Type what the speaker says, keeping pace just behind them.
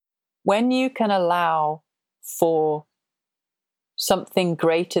When you can allow for something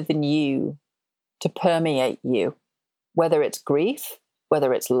greater than you to permeate you, whether it's grief,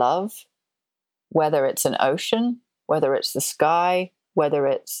 whether it's love, whether it's an ocean, whether it's the sky, whether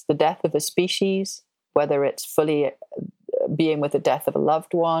it's the death of a species, whether it's fully being with the death of a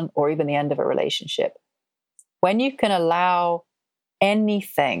loved one, or even the end of a relationship. When you can allow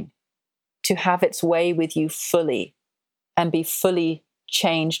anything to have its way with you fully and be fully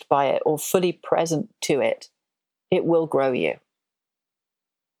changed by it or fully present to it, it will grow you.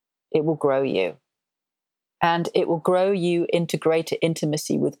 It will grow you. And it will grow you into greater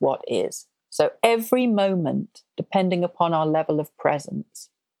intimacy with what is. So every moment, depending upon our level of presence,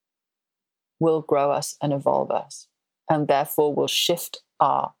 will grow us and evolve us, and therefore will shift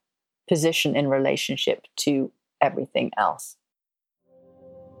our position in relationship to everything else.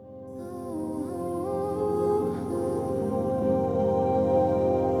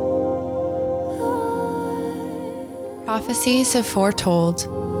 Prophecies have foretold,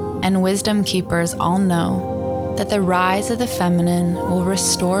 and wisdom keepers all know, that the rise of the feminine will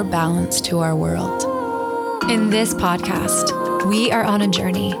restore balance to our world. In this podcast, we are on a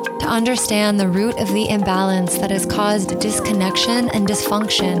journey to understand the root of the imbalance that has caused disconnection and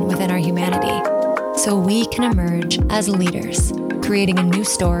dysfunction within our humanity, so we can emerge as leaders, creating a new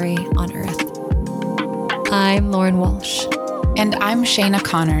story on Earth. I'm Lauren Walsh. And I'm Shayna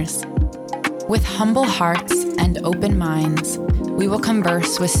Connors. With humble hearts and open minds, we will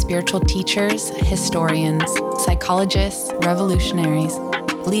converse with spiritual teachers, historians, psychologists, revolutionaries,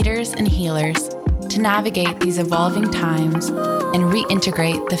 leaders, and healers to navigate these evolving times and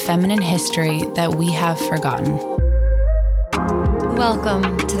reintegrate the feminine history that we have forgotten.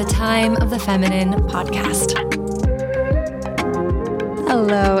 Welcome to the Time of the Feminine podcast.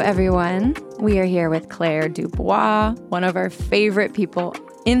 Hello, everyone. We are here with Claire Dubois, one of our favorite people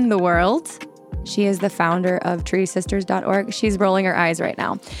in the world. She is the founder of treesisters.org. She's rolling her eyes right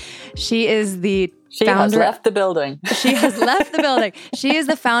now. She has left the building. She has left the building. She is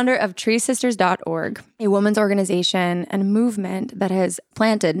the founder of treesisters.org, a women's organization and a movement that has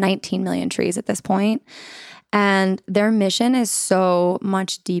planted 19 million trees at this point. And their mission is so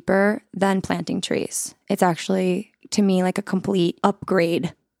much deeper than planting trees. It's actually, to me, like a complete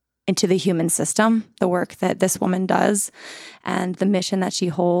upgrade into the human system, the work that this woman does and the mission that she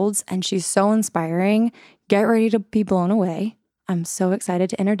holds. And she's so inspiring. Get ready to be blown away. I'm so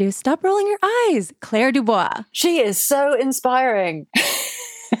excited to introduce, stop rolling your eyes, Claire Dubois. She is so inspiring.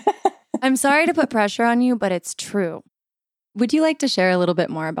 I'm sorry to put pressure on you, but it's true. Would you like to share a little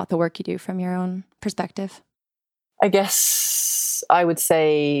bit more about the work you do from your own perspective? I guess I would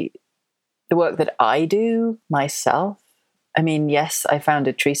say the work that I do myself. I mean, yes, I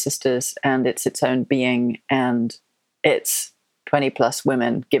founded Tree Sisters and it's its own being, and it's 20 plus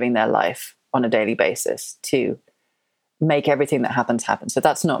women giving their life on a daily basis to make everything that happens happen. So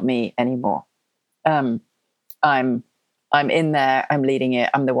that's not me anymore. I'm in there, I'm leading it.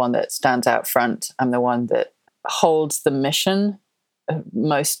 I'm the one that stands out front. I'm the one that holds the mission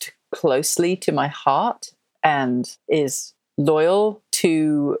most closely to my heart and is loyal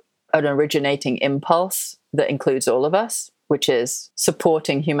to an originating impulse that includes all of us, which is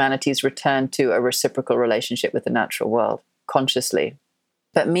supporting humanity's return to a reciprocal relationship with the natural world consciously.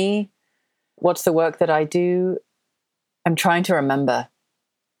 But me, what's the work that I do? I'm trying to remember.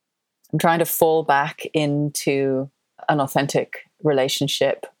 I'm trying to fall back into an authentic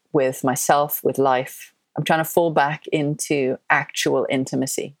relationship with myself, with life. I'm trying to fall back into actual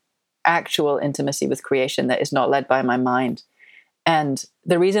intimacy with creation that is not led by my mind. And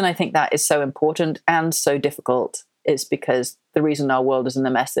the reason I think that is so important and so difficult is because the reason our world is in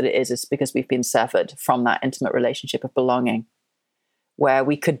the mess that it is because we've been severed from that intimate relationship of belonging, where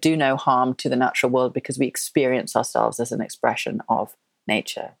we could do no harm to the natural world because we experience ourselves as an expression of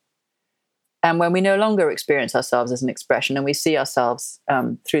nature. And when we no longer experience ourselves as an expression and we see ourselves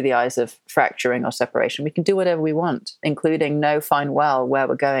through the eyes of fracturing or separation, we can do whatever we want, including know fine well where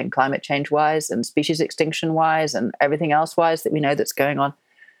we're going climate change-wise and species extinction-wise and everything else-wise that we know that's going on,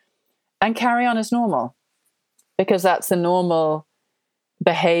 and carry on as normal, because that's the normal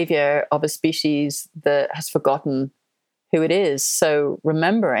behavior of a species that has forgotten who it is. So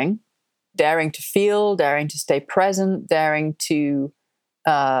remembering, daring to feel, daring to stay present, daring to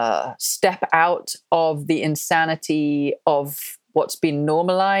step out of the insanity of what's been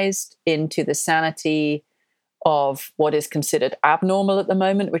normalized into the sanity of what is considered abnormal at the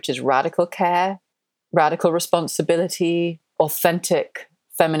moment, which is radical care, radical responsibility, authentic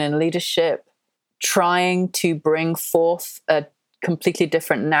feminine leadership, trying to bring forth a completely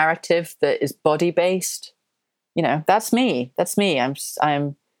different narrative that is body-based. You know, that's me.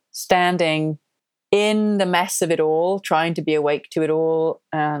 I'm standing in the mess of it all, trying to be awake to it all,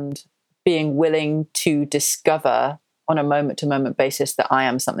 and being willing to discover on a moment-to-moment basis that I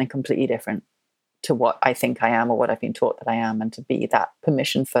am something completely different to what I think I am or what I've been taught that I am, and to be that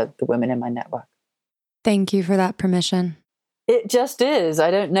permission for the women in my network. Thank you for that permission. It just is.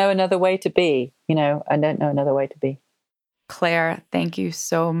 I don't know another way to be. I don't know another way to be. Claire, thank you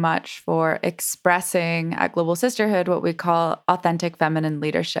so much for expressing at Global Sisterhood what we call authentic feminine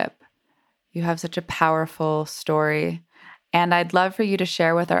leadership. You have such a powerful story, and I'd love for you to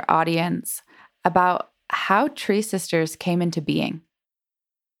share with our audience about how Tree Sisters came into being.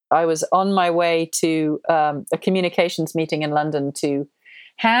 I was on my way to a communications meeting in London to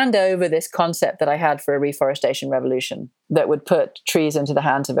hand over this concept that I had for a reforestation revolution that would put trees into the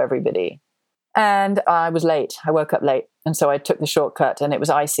hands of everybody. And I was late. I woke up late. And so I took the shortcut, and it was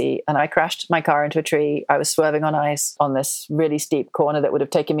icy, and I crashed my car into a tree. I was swerving on ice on this really steep corner that would have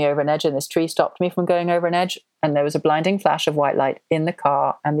taken me over an edge, and this tree stopped me from going over an edge. And there was a blinding flash of white light in the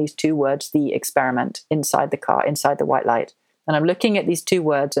car, and these two words, "The Experiment," inside the car, inside the white light. And I'm looking at these two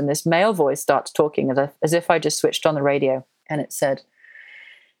words, and this male voice starts talking as if I just switched on the radio. And it said,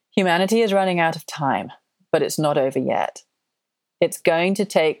 "Humanity is running out of time, but it's not over yet. It's going to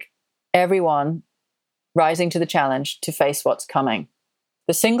take everyone rising to the challenge to face what's coming.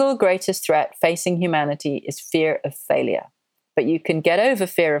 The single greatest threat facing humanity is fear of failure. But you can get over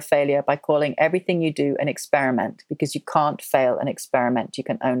fear of failure by calling everything you do an experiment, because you can't fail an experiment. You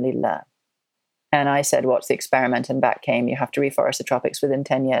can only learn." And I said, "What's the experiment?" And back came, "You have to reforest the tropics within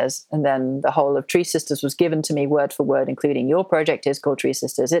 10 years. And then the whole of Tree Sisters was given to me word for word, including your project is called Tree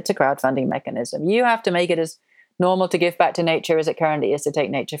Sisters. It's a crowdfunding mechanism. You have to make it as normal to give back to nature as it currently is to take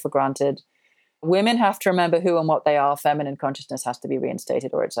nature for granted. Women have to remember who and what they are. Feminine consciousness has to be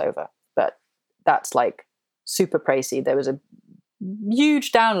reinstated or it's over." But that's like super précis. There was a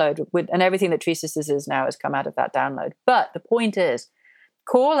huge download and everything that Tree Sisters is now has come out of that download. But the point is,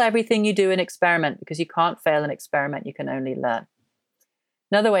 call everything you do an experiment, because you can't fail an experiment. You can only learn.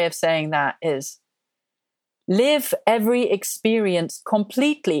 Another way of saying that is live every experience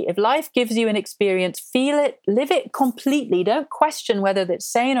completely. If life gives you an experience, feel it, live it completely. Don't question whether it's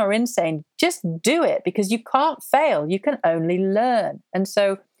sane or insane. Just do it, because you can't fail. You can only learn. And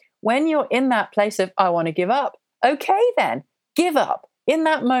so when you're in that place of, "I want to give up," okay, then give up. In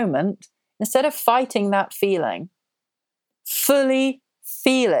that moment, instead of fighting that feeling, fully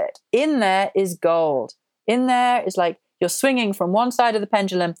feel it. In there is gold. In there is like you're swinging from one side of the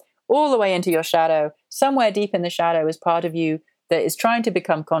pendulum all the way into your shadow. Somewhere deep in the shadow is part of you that is trying to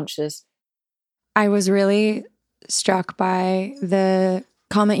become conscious. I was really struck by the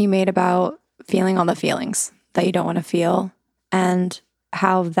comment you made about feeling all the feelings that you don't want to feel, and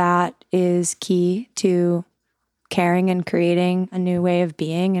how that is key to caring and creating a new way of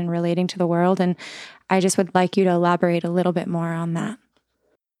being and relating to the world. And I just would like you to elaborate a little bit more on that.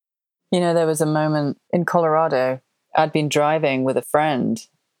 There was a moment in Colorado. I'd been driving with a friend,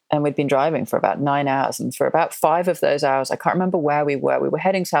 and we'd been driving for about 9 hours. And for about 5 of those hours, I can't remember where we were. We were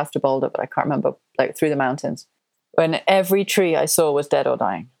heading south to Boulder, but I can't remember, like through the mountains, when every tree I saw was dead or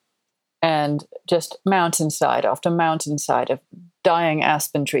dying. And just mountainside after mountainside of dying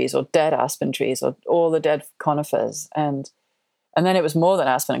aspen trees or dead aspen trees or all the dead conifers. And then it was more than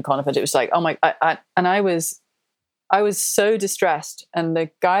aspen and conifers. It was like, oh my, I was so distressed. And the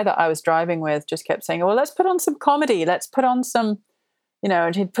guy that I was driving with just kept saying, "Well, let's put on some comedy. Let's put on some,"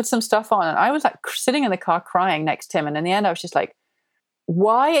 and he'd put some stuff on. And I was like sitting in the car crying next to him. And in the end, I was just like,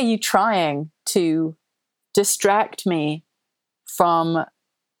 why are you trying to distract me from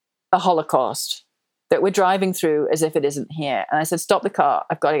a Holocaust that we're driving through as if it isn't here? And I said, "Stop the car.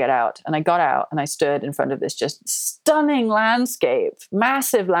 I've got to get out." And I got out and I stood in front of this just stunning landscape,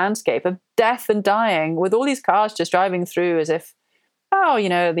 massive landscape of death and dying, with all these cars just driving through as if,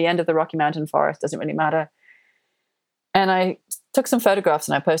 the end of the Rocky Mountain forest doesn't really matter. And I took some photographs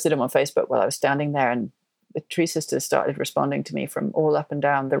and I posted them on Facebook while I was standing there. And the Tree Sisters started responding to me from all up and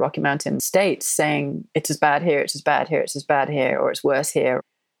down the Rocky Mountain states saying, "It's as bad here, it's as bad here, it's as bad here, or it's worse here."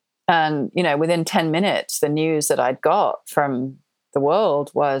 And, within 10 minutes, the news that I'd got from the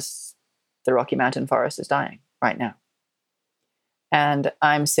world was the Rocky Mountain forest is dying right now. And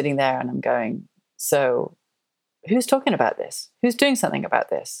I'm sitting there and I'm going, so who's talking about this? Who's doing something about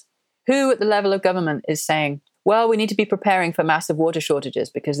this? Who at the level of government is saying, well, we need to be preparing for massive water shortages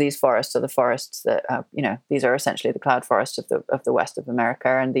because these forests are the forests that, these are essentially the cloud forests of the west of America.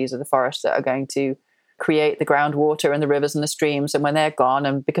 And these are the forests that are going to create the groundwater and the rivers and the streams. And when they're gone,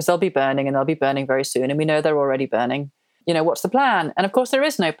 and because they'll be burning and they'll be burning very soon, and we know they're already burning, what's the plan? And of course, there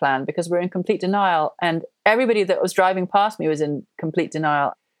is no plan because we're in complete denial. And everybody that was driving past me was in complete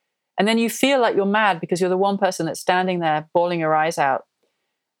denial. And then you feel like you're mad because you're the one person that's standing there bawling your eyes out.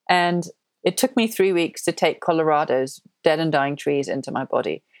 And it took me 3 weeks to take Colorado's dead and dying trees into my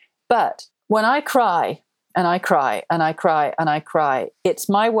body. But when I cry and I cry and I cry and I cry, it's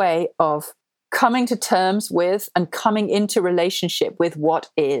my way of coming to terms with and coming into relationship with what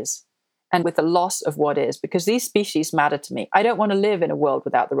is and with the loss of what is, because these species matter to me. I don't want to live in a world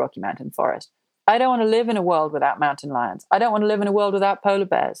without the Rocky Mountain forest. I don't want to live in a world without mountain lions. I don't want to live in a world without polar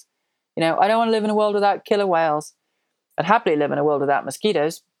bears. I don't want to live in a world without killer whales. I'd happily live in a world without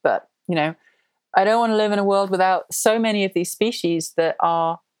mosquitoes, but, I don't want to live in a world without so many of these species that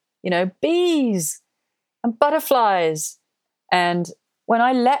are, bees and butterflies. And when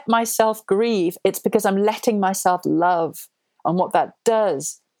I let myself grieve, it's because I'm letting myself love. And what that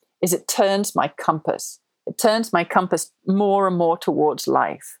does is it turns my compass. It turns my compass more and more towards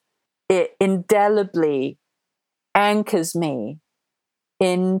life. It indelibly anchors me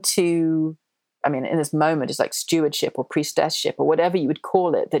into, in this moment, it's like stewardship or priestessship or whatever you would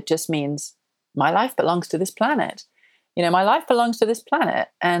call it, that just means my life belongs to this planet. My life belongs to this planet,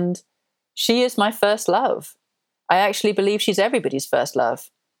 and she is my first love. I actually believe she's everybody's first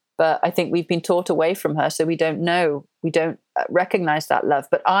love, but I think we've been taught away from her, so we don't recognize that love.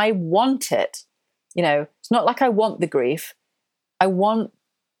 But I want it. It's not like I want the grief. I want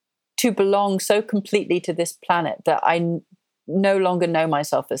to belong so completely to this planet that I no longer know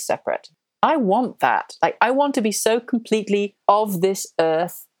myself as separate. I want that. I want to be so completely of this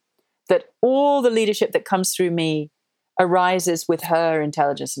earth that all the leadership that comes through me arises with her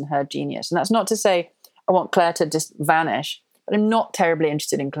intelligence and her genius. And that's not to say I want Claire to just vanish, but I'm not terribly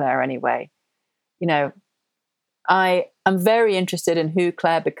interested in Claire anyway. I am very interested in who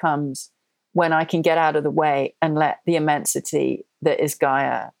Claire becomes when I can get out of the way and let the immensity that is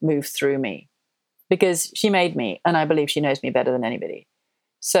Gaia move through me, because she made me, and I believe she knows me better than anybody.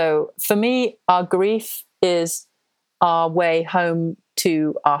 So for me, our grief is our way home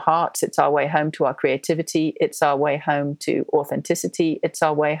to our hearts. It's our way home to our creativity. It's our way home to authenticity. It's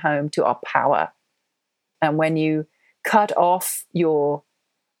our way home to our power. And when you cut off your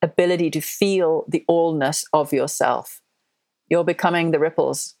ability to feel the allness of yourself, you're becoming the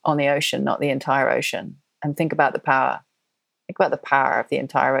ripples on the ocean, not the entire ocean. And think about the power. Think about the power of the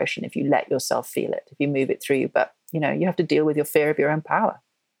entire ocean if you let yourself feel it, if you move it through you. But, you have to deal with your fear of your own power.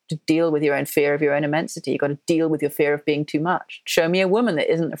 To deal with your own fear of your own immensity. You've got to deal with your fear of being too much. Show me a woman that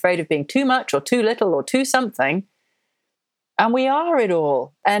isn't afraid of being too much or too little or too something. And we are it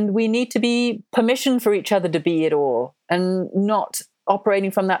all. And we need to be permission for each other to be it all, and not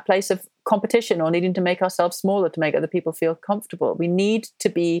operating from that place of competition or needing to make ourselves smaller to make other people feel comfortable. We need to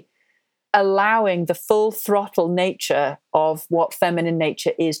be allowing the full throttle nature of what feminine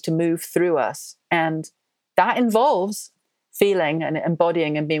nature is to move through us. And that involves feeling and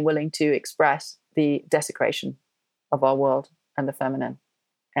embodying and being willing to express the desecration of our world and the feminine.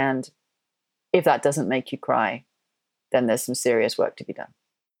 And if that doesn't make you cry, then there's some serious work to be done.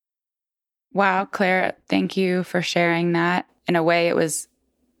 Wow, Claire, thank you for sharing that. In a way, it was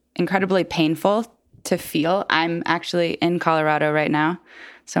incredibly painful to feel. I'm actually in Colorado right now,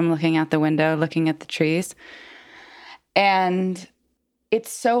 so I'm looking out the window, looking at the trees. And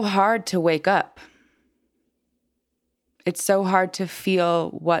it's so hard to wake up. It's so hard to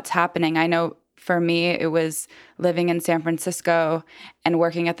feel what's happening. I know for me, it was living in San Francisco and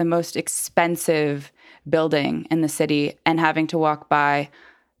working at the most expensive building in the city and having to walk by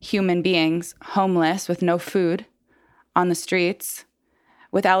human beings, homeless, with no food, on the streets,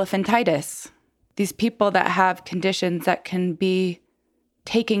 with elephantitis. These people that have conditions that can be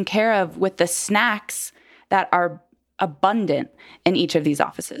taken care of with the snacks that are abundant in each of these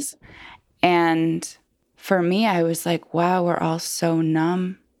offices. And for me, I was like, wow, we're all so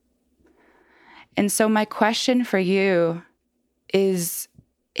numb. And so my question for you is,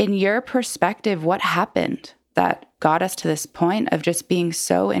 in your perspective, what happened that got us to this point of just being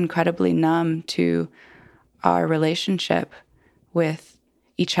so incredibly numb to our relationship with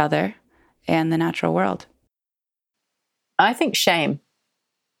each other and the natural world? I think shame.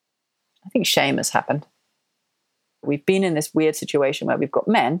 I think shame has happened. We've been in this weird situation where we've got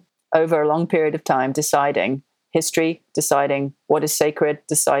men over a long period of time deciding history, deciding what is sacred,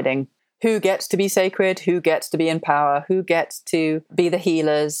 deciding who gets to be sacred, who gets to be in power, who gets to be the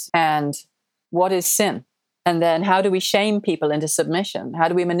healers, and what is sin. And then how do we shame people into submission? How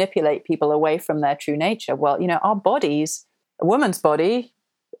do we manipulate people away from their true nature? Well, our bodies, a woman's body,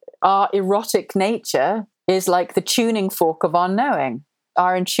 our erotic nature is like the tuning fork of our knowing.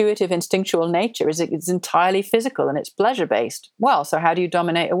 Our intuitive, instinctual nature is entirely physical and it's pleasure-based. Well, so how do you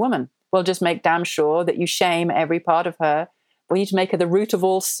dominate a woman? Well, just make damn sure that you shame every part of her We need to make her the root of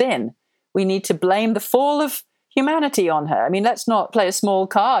all sin. We need to blame the fall of humanity on her. I mean, let's not play a small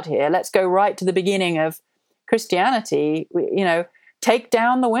card here. Let's go right to the beginning of Christianity. Take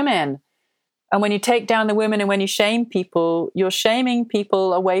down the women. And when you take down the women and when you shame people, you're shaming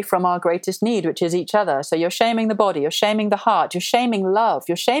people away from our greatest need, which is each other. So you're shaming the body, you're shaming the heart, you're shaming love,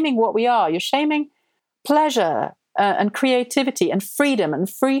 you're shaming what we are, you're shaming pleasure and creativity and freedom and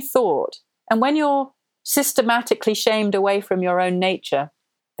free thought. And when you're systematically shamed away from your own nature,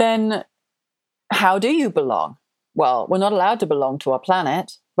 then how do you belong? Well, we're not allowed to belong to our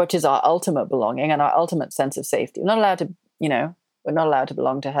planet, which is our ultimate belonging and our ultimate sense of safety. We're not allowed to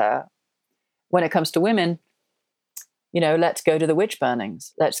belong to her. When it comes to women, let's go to the witch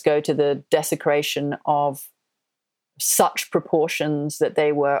burnings. Let's go to the desecration of such proportions that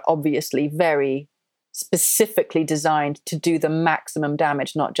they were obviously very specifically designed to do the maximum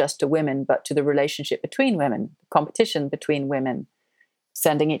damage, not just to women, but to the relationship between women, competition between women,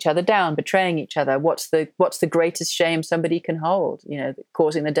 sending each other down, betraying each other. What's the greatest shame somebody can hold?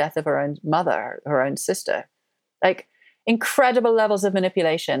 Causing the death of her own mother, her own sister. Like incredible levels of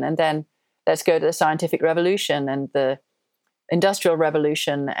manipulation. And then let's go to the scientific revolution and the industrial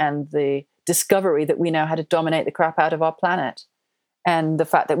revolution and the discovery that we know how to dominate the crap out of our planet. And the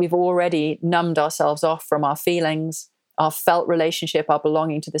fact that we've already numbed ourselves off from our feelings, our felt relationship, our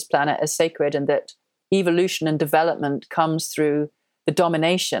belonging to this planet as sacred, and that evolution and development comes through the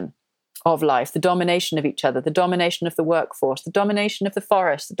domination of life, the domination of each other, the domination of the workforce, the domination of the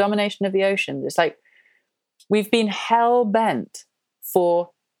forest, the domination of the ocean. It's like we've been hell-bent for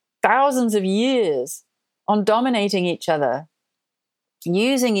thousands of years on dominating each other,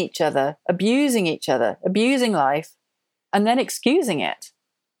 using each other, abusing life, and then excusing it.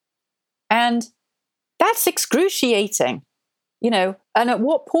 And that's excruciating, And at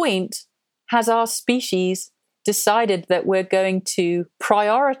what point has our species decided that we're going to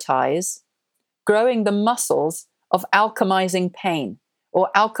prioritize growing the muscles of alchemizing pain or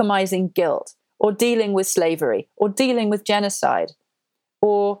alchemizing guilt or dealing with slavery or dealing with genocide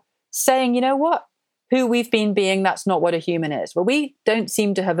or saying, who we've been being, that's not what a human is? Well, we don't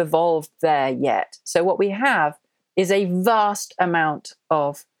seem to have evolved there yet. So what we have is a vast amount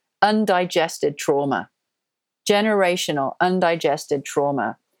of undigested trauma, generational undigested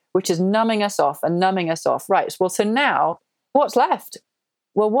trauma, which is numbing us off. Right. Well, so now what's left?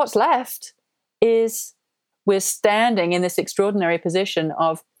 Well, what's left is we're standing in this extraordinary position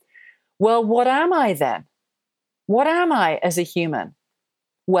of, well, what am I then? What am I as a human?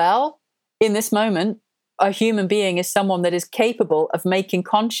 Well, in this moment, a human being is someone that is capable of making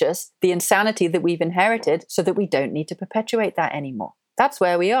conscious the insanity that we've inherited so that we don't need to perpetuate that anymore. That's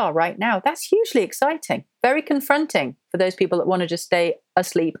where we are right now. That's hugely exciting, very confronting for those people that want to just stay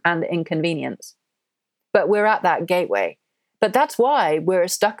asleep and inconvenience. But we're at that gateway. But that's why we're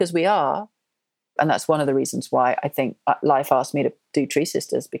as stuck as we are. And that's one of the reasons why I think life asked me to do Tree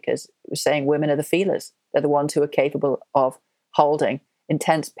Sisters, because it was saying women are the feelers. They're the ones who are capable of holding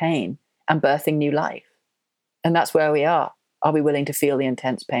intense pain and birthing new life. And that's where we are. Are we willing to feel the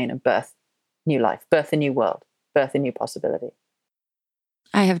intense pain and birth new life, birth a new world, birth a new possibility?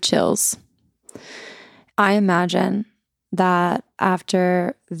 I have chills. I imagine that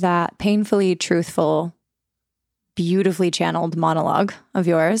after that painfully truthful, beautifully channeled monologue of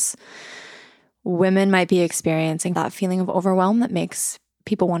yours, women might be experiencing that feeling of overwhelm that makes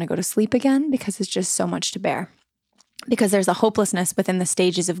people want to go to sleep again because it's just so much to bear. Because there's a hopelessness within the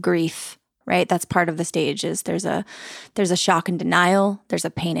stages of grief, right? That's part of the stages. There's a shock and denial. There's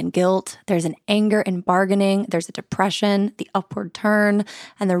a pain and guilt. There's an anger and bargaining. There's a depression, the upward turn,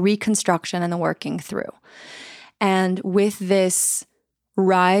 and the reconstruction and the working through. And with this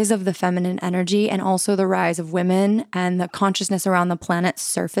rise of the feminine energy and also the rise of women and the consciousness around the planet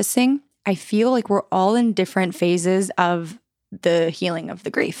surfacing, I feel like we're all in different phases of the healing of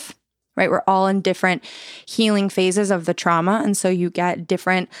the grief. Right? We're all in different healing phases of the trauma. And so you get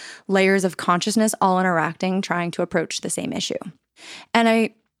different layers of consciousness all interacting, trying to approach the same issue. And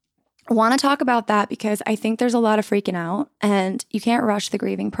I want to talk about that because I think there's a lot of freaking out and you can't rush the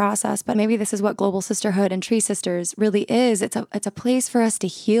grieving process, but maybe this is what Global Sisterhood and Tree Sisters really is. It's a place for us to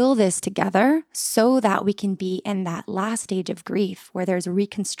heal this together so that we can be in that last stage of grief where there's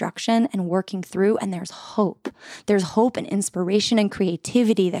reconstruction and working through and there's hope. There's hope and inspiration and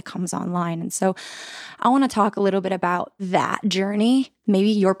creativity that comes online. And so I want to talk a little bit about that journey,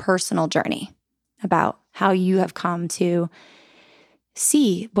 maybe your personal journey, about how you have come to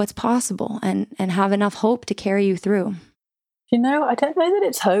see what's possible and have enough hope to carry you through. I don't know that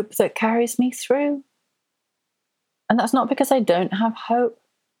it's hope that carries me through. And that's not because I don't have hope.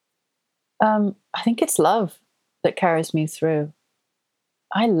 I think it's love. that carries me through.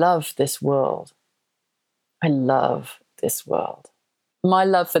 I love this world. I love this world. My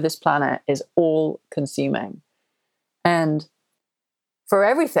love for this planet is all consuming. And for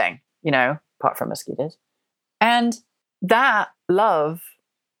everything, apart from mosquitoes. And that love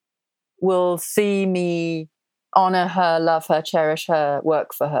will see me honor her, love her, cherish her,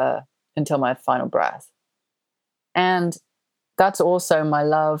 work for her until my final breath. And that's also my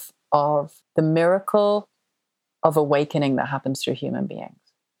love of the miracle of awakening that happens through human beings.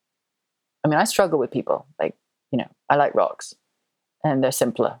 I mean, I struggle with people. I like rocks and they're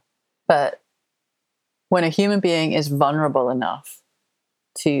simpler. But when a human being is vulnerable enough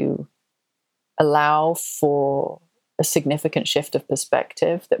to allow for a significant shift of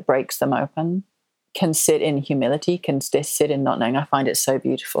perspective that breaks them open, can sit in humility, can sit in not knowing, I find it so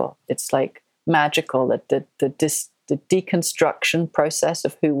beautiful. It's like magical, that the deconstruction process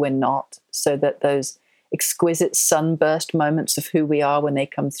of who we're not, so that those exquisite sunburst moments of who we are when they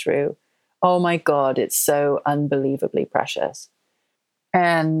come through, oh my God, it's so unbelievably precious.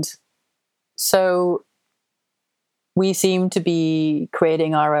 And so we seem to be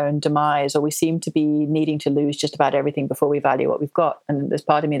creating our own demise, or we seem to be needing to lose just about everything before we value what we've got. And there's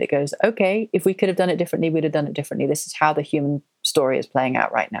part of me that goes, okay, if we could have done it differently, we'd have done it differently. This is how the human story is playing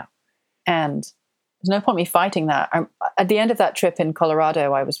out right now. And there's no point me fighting that. At the end of that trip in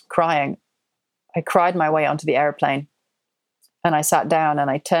Colorado, I was crying. I cried my way onto the airplane, and I sat down, and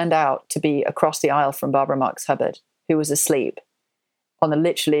I turned out to be across the aisle from Barbara Marx Hubbard, who was asleep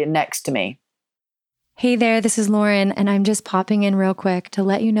literally next to me. Hey there, this is Lauren, and I'm just popping in real quick to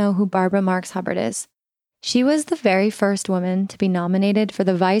let you know who Barbara Marx Hubbard is. She was the very first woman to be nominated for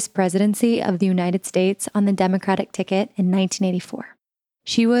the vice presidency of the United States on the Democratic ticket in 1984.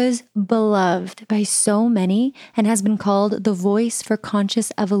 She was beloved by so many and has been called the voice for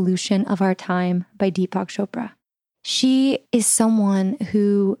conscious evolution of our time by Deepak Chopra. She is someone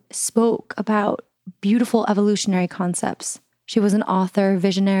who spoke about beautiful evolutionary concepts. She was an author,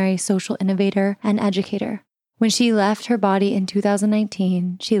 visionary, social innovator, and educator. When she left her body in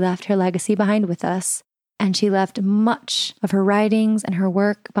 2019, she left her legacy behind with us, and she left much of her writings and her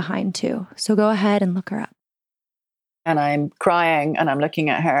work behind too. So go ahead and look her up. And I'm crying, and I'm looking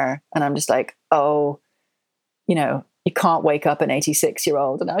at her, and I'm just like, oh, you can't wake up an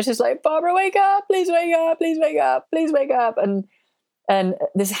 86-year-old. And I was just like, Barbara, wake up, please wake up, please wake up, please wake up. And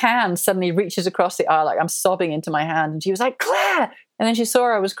this hand suddenly reaches across the aisle, like I'm sobbing into my hand. And she was like, Claire. And then she saw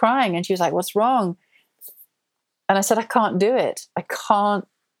I was crying, and she was like, what's wrong? And I said, I can't do it. I can't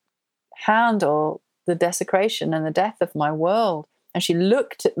handle the desecration and the death of my world. And she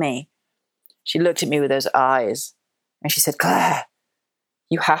looked at me. She looked at me with those eyes. And she said, Claire,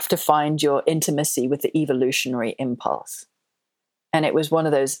 you have to find your intimacy with the evolutionary impulse. And it was one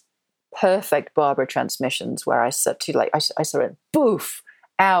of those perfect Barbara transmissions where I said to I sort of boof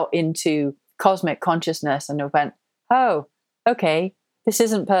out into cosmic consciousness, and I went, oh, okay, this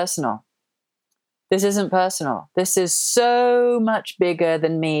isn't personal. This isn't personal. This is so much bigger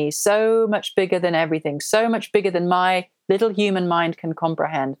than me, so much bigger than everything, so much bigger than my little human mind can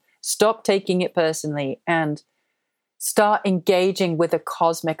comprehend. Stop taking it personally and start engaging with a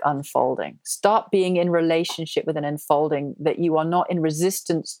cosmic unfolding. Start being in relationship with an unfolding that you are not in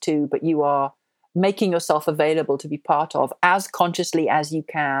resistance to, but you are making yourself available to be part of as consciously as you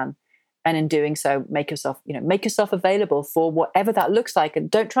can. And in doing so, make yourself available for whatever that looks like.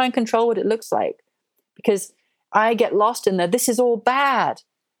 And don't try and control what it looks like, because I get lost in this is all bad.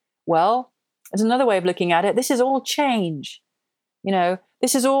 Well, there's another way of looking at it. This is all change.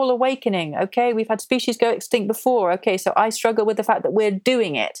 This is all awakening. Okay, we've had species go extinct before. Okay, so I struggle with the fact that we're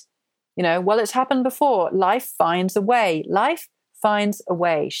doing it. Well, it's happened before. Life finds a way. Life finds a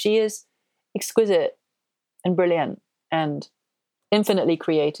way. She is exquisite and brilliant and infinitely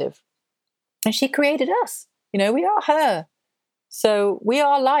creative. And she created us. We are her. So we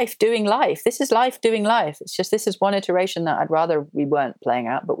are life doing life. This is life doing life. It's just this is one iteration that I'd rather we weren't playing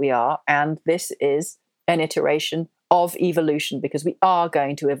out, but we are. And this is an iteration of evolution, because we are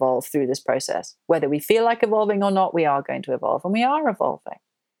going to evolve through this process. Whether we feel like evolving or not, we are going to evolve, and we are evolving.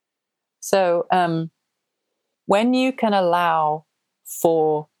 So when you can allow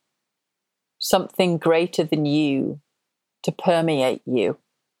for something greater than you to permeate you,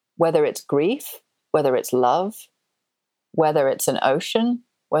 whether it's grief, whether it's love, whether it's an ocean,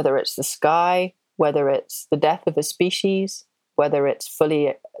 whether it's the sky, whether it's the death of a species, whether it's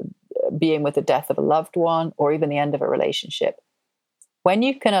fully being with the death of a loved one, or even the end of a relationship. When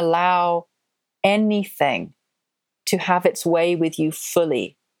you can allow anything to have its way with you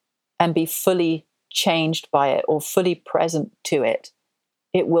fully and be fully changed by it or fully present to it,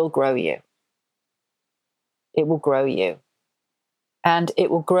 it will grow you. it will grow you. And it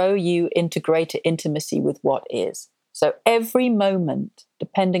will grow you into greater intimacy with what is. So every moment,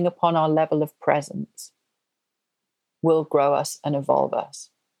 depending upon our level of presence, will grow us and evolve us,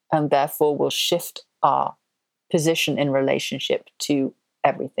 and therefore will shift our position in relationship to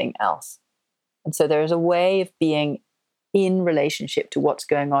everything else. And so there is a way of being in relationship to what's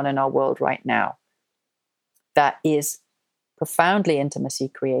going on in our world right now that is profoundly intimacy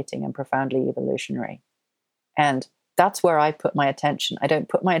creating and profoundly evolutionary. And that's where I put my attention. I don't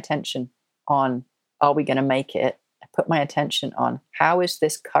put my attention on, are we going to make it? I put my attention on, how is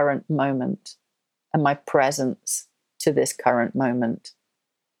this current moment and my presence to this current moment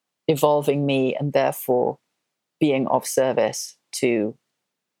evolving me, and therefore being of service to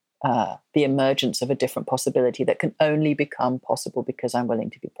the emergence of a different possibility that can only become possible because I'm willing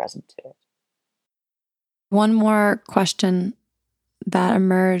to be present to it. One more question that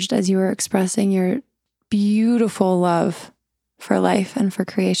emerged as you were expressing your beautiful love for life and for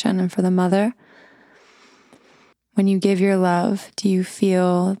creation and for the mother. When you give your love, do you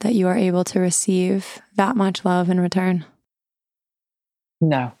feel that you are able to receive that much love in return?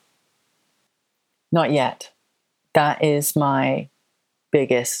 No, not yet. That is my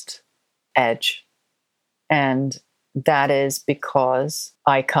biggest edge. And that is because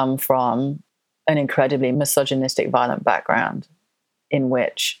I come from an incredibly misogynistic, violent background in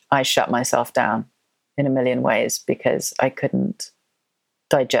which I shut myself down in a million ways because I couldn't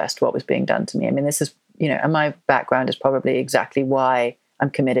digest what was being done to me. I mean, this is, and my background is probably exactly why I'm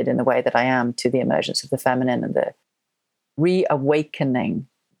committed in the way that I am to the emergence of the feminine and the reawakening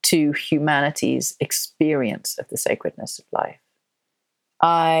to humanity's experience of the sacredness of life.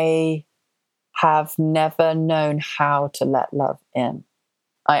 I have never known how to let love in.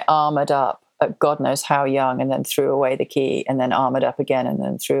 I armored up at God knows how young and then threw away the key, and then armored up again and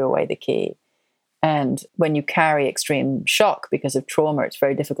then threw away the key. And when you carry extreme shock because of trauma, it's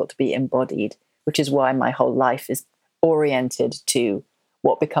very difficult to be embodied, which is why my whole life is oriented to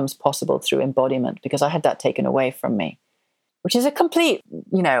what becomes possible through embodiment, because I had that taken away from me, which is a complete,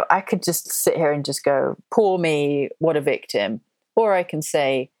 I could just sit here and just go, poor me, what a victim. Or I can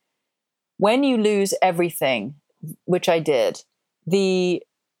say, when you lose everything, which I did, the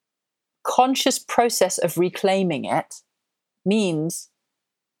conscious process of reclaiming it means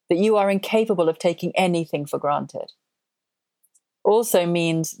that you are incapable of taking anything for granted. Also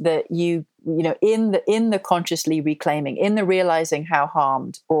means that in the consciously reclaiming, in the realizing how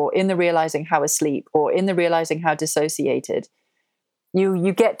harmed, or in the realizing how asleep, or in the realizing how dissociated,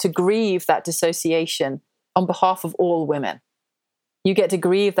 you get to grieve that dissociation on behalf of all women. You get to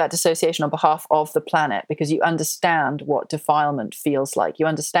grieve that dissociation on behalf of the planet because you understand what defilement feels like. You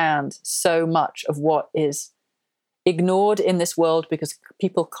understand so much of what is ignored in this world because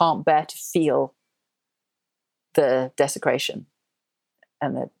people can't bear to feel the desecration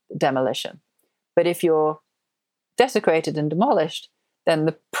and the demolition. But if you're desecrated and demolished, then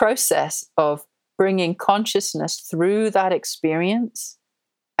the process of bringing consciousness through that experience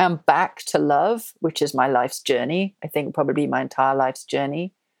and back to love, which is my life's journey, I think probably my entire life's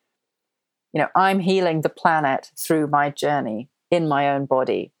journey. I'm healing the planet through my journey in my own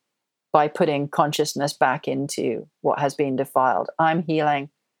body by putting consciousness back into what has been defiled. I'm healing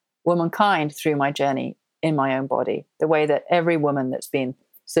womankind through my journey in my own body, the way that every woman that's been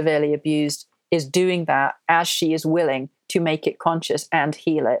severely abused is doing that as she is willing to make it conscious and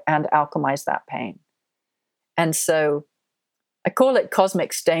heal it and alchemize that pain. And so I call it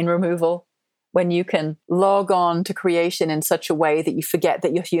cosmic stain removal, when you can log on to creation in such a way that you forget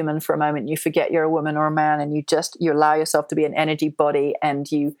that you're human for a moment, you forget you're a woman or a man, and you allow yourself to be an energy body,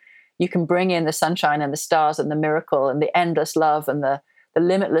 and you can bring in the sunshine and the stars and the miracle and the endless love and the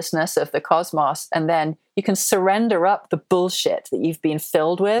limitlessness of the cosmos. And then you can surrender up the bullshit that you've been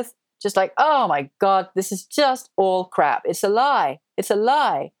filled with. Just like, oh my God, this is just all crap. It's a lie. It's a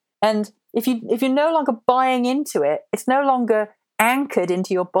lie. And if you're no longer buying into it, it's no longer anchored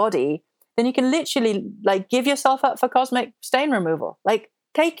into your body, then you can literally give yourself up for cosmic stain removal.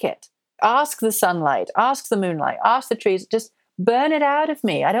 Take it. Ask the sunlight, ask the moonlight, ask the trees, just burn it out of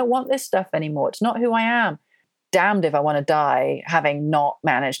me. I don't want this stuff anymore. It's not who I am. Damned if I want to die having not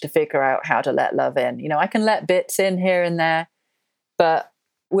managed to figure out how to let love in. I can let bits in here and there, but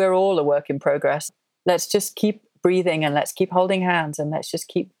we're all a work in progress. Let's just keep breathing, and let's keep holding hands, and let's just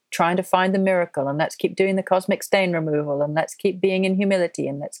keep trying to find the miracle, and let's keep doing the cosmic stain removal, and let's keep being in humility,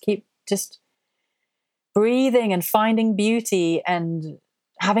 and let's keep just breathing and finding beauty and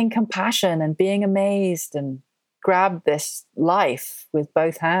having compassion and being amazed, and grab this life with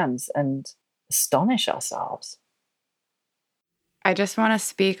both hands and astonish ourselves. I just want to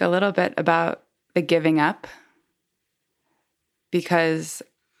speak a little bit about the giving up because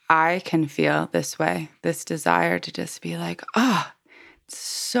I can feel this way, this desire to just be like, it's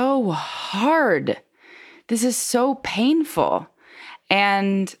so hard. This is so painful.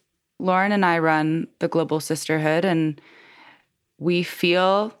 And Lauren and I run the Global Sisterhood, and we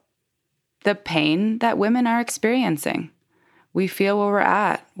feel the pain that women are experiencing. We feel where we're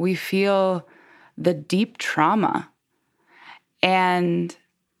at. We feel the deep trauma. And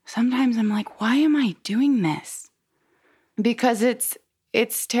sometimes I'm like, why am I doing this? Because it's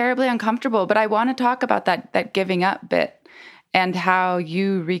terribly uncomfortable. But I want to talk about that giving up bit and how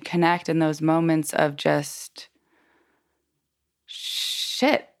you reconnect in those moments of just,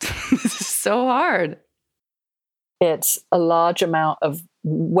 shit, this is so hard. It's a large amount of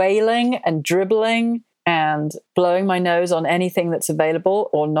wailing and dribbling and blowing my nose on anything that's available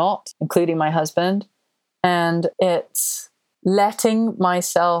or not, including my husband. And it's letting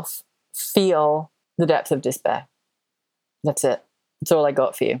myself feel the depth of despair. That's it. That's all I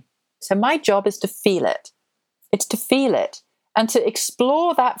got for you. So my job is to feel it. It's to feel it and to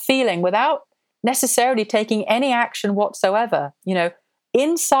explore that feeling without necessarily taking any action whatsoever.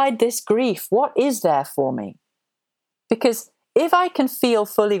 Inside this grief, what is there for me? Because if I can feel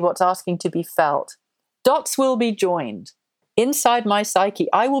fully what's asking to be felt, dots will be joined. Inside my psyche,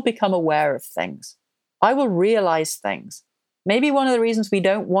 I will become aware of things. I will realize things. Maybe one of the reasons we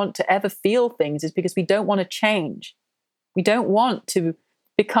don't want to ever feel things is because we don't want to change. We don't want to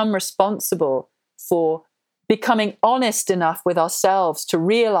become responsible for becoming honest enough with ourselves to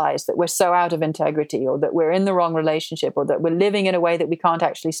realize that we're so out of integrity, or that we're in the wrong relationship, or that we're living in a way that we can't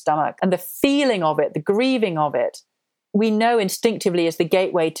actually stomach. And the feeling of it, the grieving of it, we know instinctively is the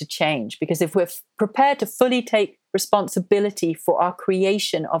gateway to change. Because if we're prepared to fully take responsibility for our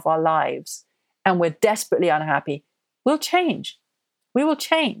creation of our lives and we're desperately unhappy, we'll change. We will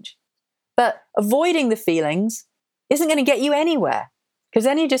change. But avoiding the feelings isn't going to get you anywhere, because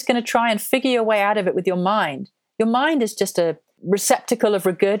then you're just going to try and figure your way out of it with your mind. Your mind is just a receptacle of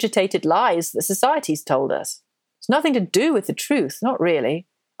regurgitated lies that society's told us. It's nothing to do with the truth, not really.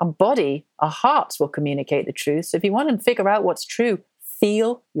 Our body, our hearts will communicate the truth. So if you want to figure out what's true,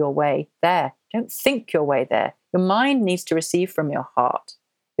 feel your way there. Don't think your way there. Your mind needs to receive from your heart.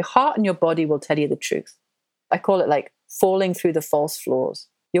 Your heart and your body will tell you the truth. I call it like falling through the false floors.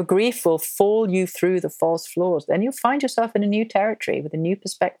 Your grief will fall you through the false floors. Then you'll find yourself in a new territory with a new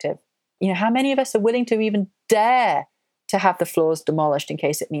perspective. How many of us are willing to even dare to have the floors demolished in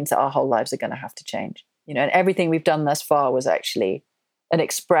case it means that our whole lives are going to have to change? And everything we've done thus far was actually an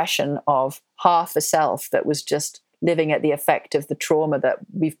expression of half a self that was just living at the effect of the trauma that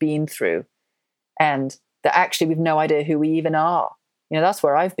we've been through. And that actually we've no idea who we even are. That's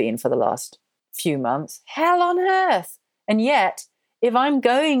where I've been for the last few months. Hell on earth. And yet, if I'm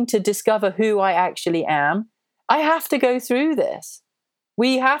going to discover who I actually am, I have to go through this.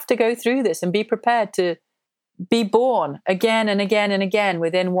 We have to go through this and be prepared to be born again and again and again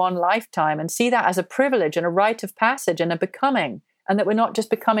within one lifetime, and see that as a privilege and a rite of passage and a becoming. And that we're not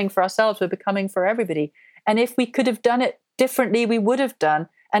just becoming for ourselves, we're becoming for everybody. And if we could have done it differently, we would have done.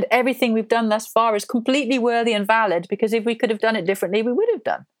 And everything we've done thus far is completely worthy and valid, because if we could have done it differently, we would have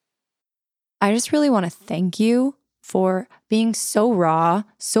done. I just really want to thank you for being so raw,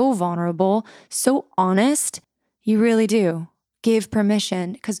 so vulnerable, so honest. You really do give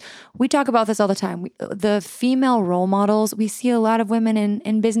permission, because we talk about this all the time. The female role models, we see a lot of women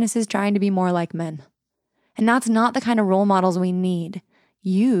in businesses trying to be more like men. And that's not the kind of role models we need.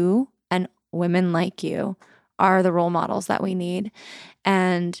 You and women like you are the role models that we need.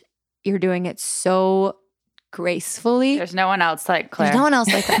 And you're doing it so gracefully. There's no one else like Claire. There's no one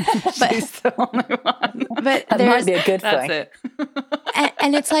else like that. But she's the only one. But that might be a good thing. That's it.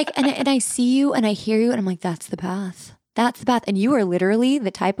 and it's like, and I see you and I hear you and I'm like, that's the path. That's the path. And you are literally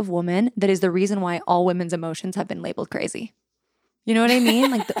the type of woman that is the reason why all women's emotions have been labeled crazy. You know what I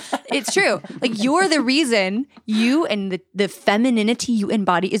mean? Like, it's true. Like, you're the reason, you and the femininity you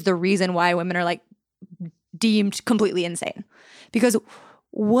embody is the reason why women are like deemed completely insane. Because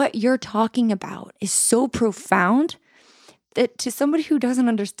what you're talking about is so profound that to somebody who doesn't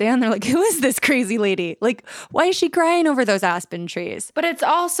understand, they're like, who is this crazy lady? Like, why is she crying over those aspen trees? But it's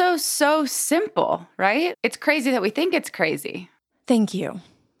also so simple, right? It's crazy that we think it's crazy. Thank you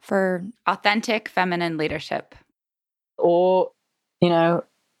for authentic feminine leadership. Or,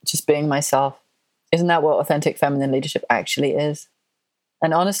 just being myself. Isn't that what authentic feminine leadership actually is?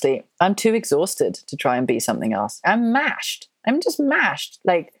 And honestly, I'm too exhausted to try and be something else. I'm mashed. I'm just mashed.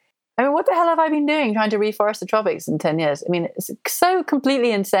 What the hell have I been doing trying to reforest the tropics in 10 years? It's so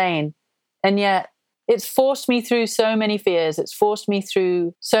completely insane. And yet it's forced me through so many fears. It's forced me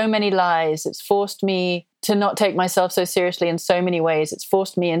through so many lies. It's forced me to not take myself so seriously in so many ways. It's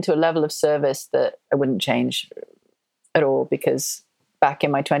forced me into a level of service that I wouldn't change at all, because back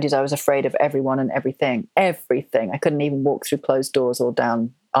in my 20s, I was afraid of everyone and everything. Everything. I couldn't even walk through closed doors or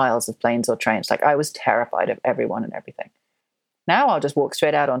down aisles of planes or trains. Like, I was terrified of everyone and everything. Now I'll just walk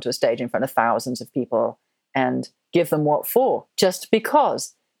straight out onto a stage in front of thousands of people and give them what for, just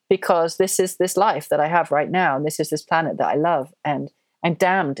because this is this life that I have right now, and this is this planet that I love, and I'm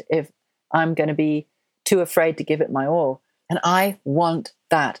damned if I'm going to be too afraid to give it my all. And I want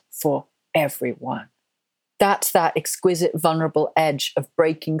that for everyone. That's that exquisite, vulnerable edge of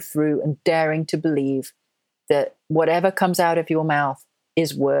breaking through and daring to believe that whatever comes out of your mouth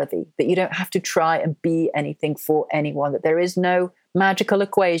is worthy, that you don't have to try and be anything for anyone, that there is no magical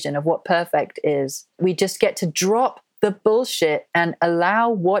equation of what perfect is. We just get to drop the bullshit and allow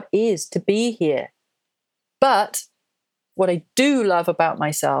what is to be here. But what I do love about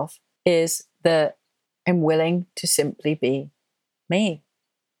myself is that I'm willing to simply be me.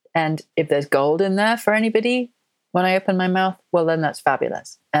 And if there's gold in there for anybody when I open my mouth, well, then that's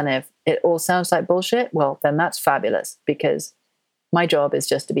fabulous. And if it all sounds like bullshit, well, then that's fabulous, because my job is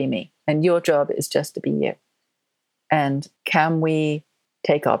just to be me, and your job is just to be you. And can we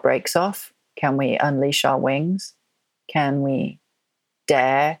take our brakes off? Can we unleash our wings? Can we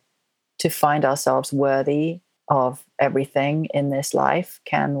dare to find ourselves worthy of everything in this life?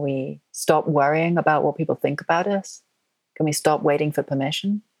 Can we stop worrying about what people think about us? Can we stop waiting for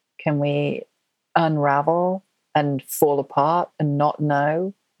permission? Can we unravel and fall apart and not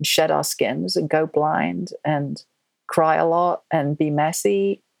know, and shed our skins and go blind and cry a lot and be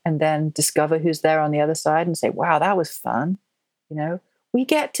messy, and then discover who's there on the other side and say, wow, that was fun. You know, we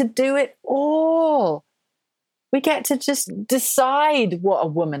get to do it all. We get to just decide what a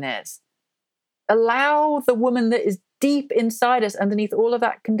woman is. Allow the woman that is deep inside us, underneath all of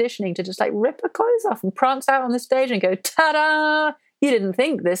that conditioning, to just like rip her clothes off and prance out on the stage and go, ta-da! You didn't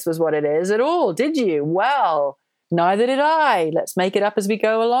think this was what it is at all, did you? Well, neither did I. Let's make it up as we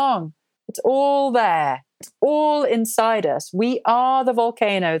go along. It's all there. It's all inside us. We are the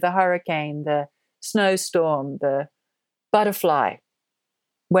volcano, the hurricane, the snowstorm, the butterfly.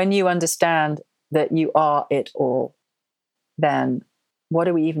 When you understand that you are it all, then what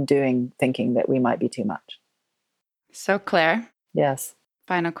are we even doing thinking that we might be too much? So, Claire. Yes.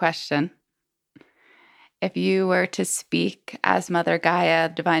 Final question. If you were to speak as Mother Gaia,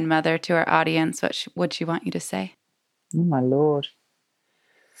 Divine Mother, to our audience, what would she want you to say? Oh, my Lord.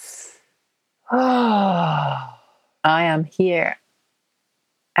 Oh, I am here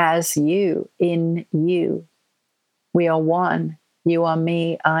as you, in you. We are one. You are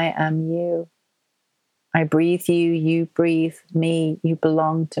me. I am you. I breathe you. You breathe me. You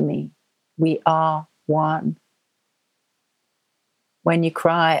belong to me. We are one. When you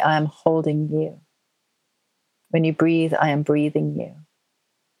cry, I am holding you. When you breathe, I am breathing you.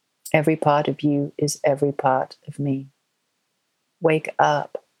 Every part of you is every part of me. Wake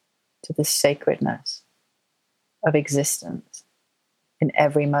up to the sacredness of existence in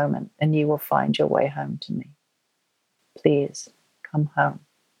every moment, and you will find your way home to me. Please come home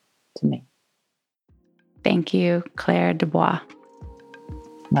to me. Thank you, Claire Dubois.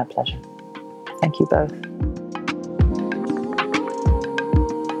 My pleasure. Thank you both.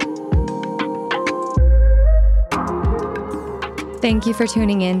 Thank you for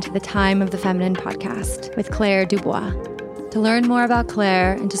tuning in to the Time of the Feminine podcast with Claire Dubois. To learn more about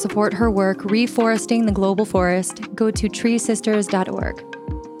Claire and to support her work reforesting the global forest, go to treesisters.org.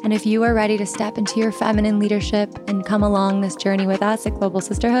 And if you are ready to step into your feminine leadership and come along this journey with us at Global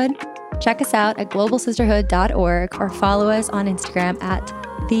Sisterhood, check us out at globalsisterhood.org or follow us on Instagram at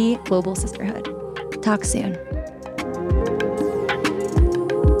The Global Sisterhood. Talk soon.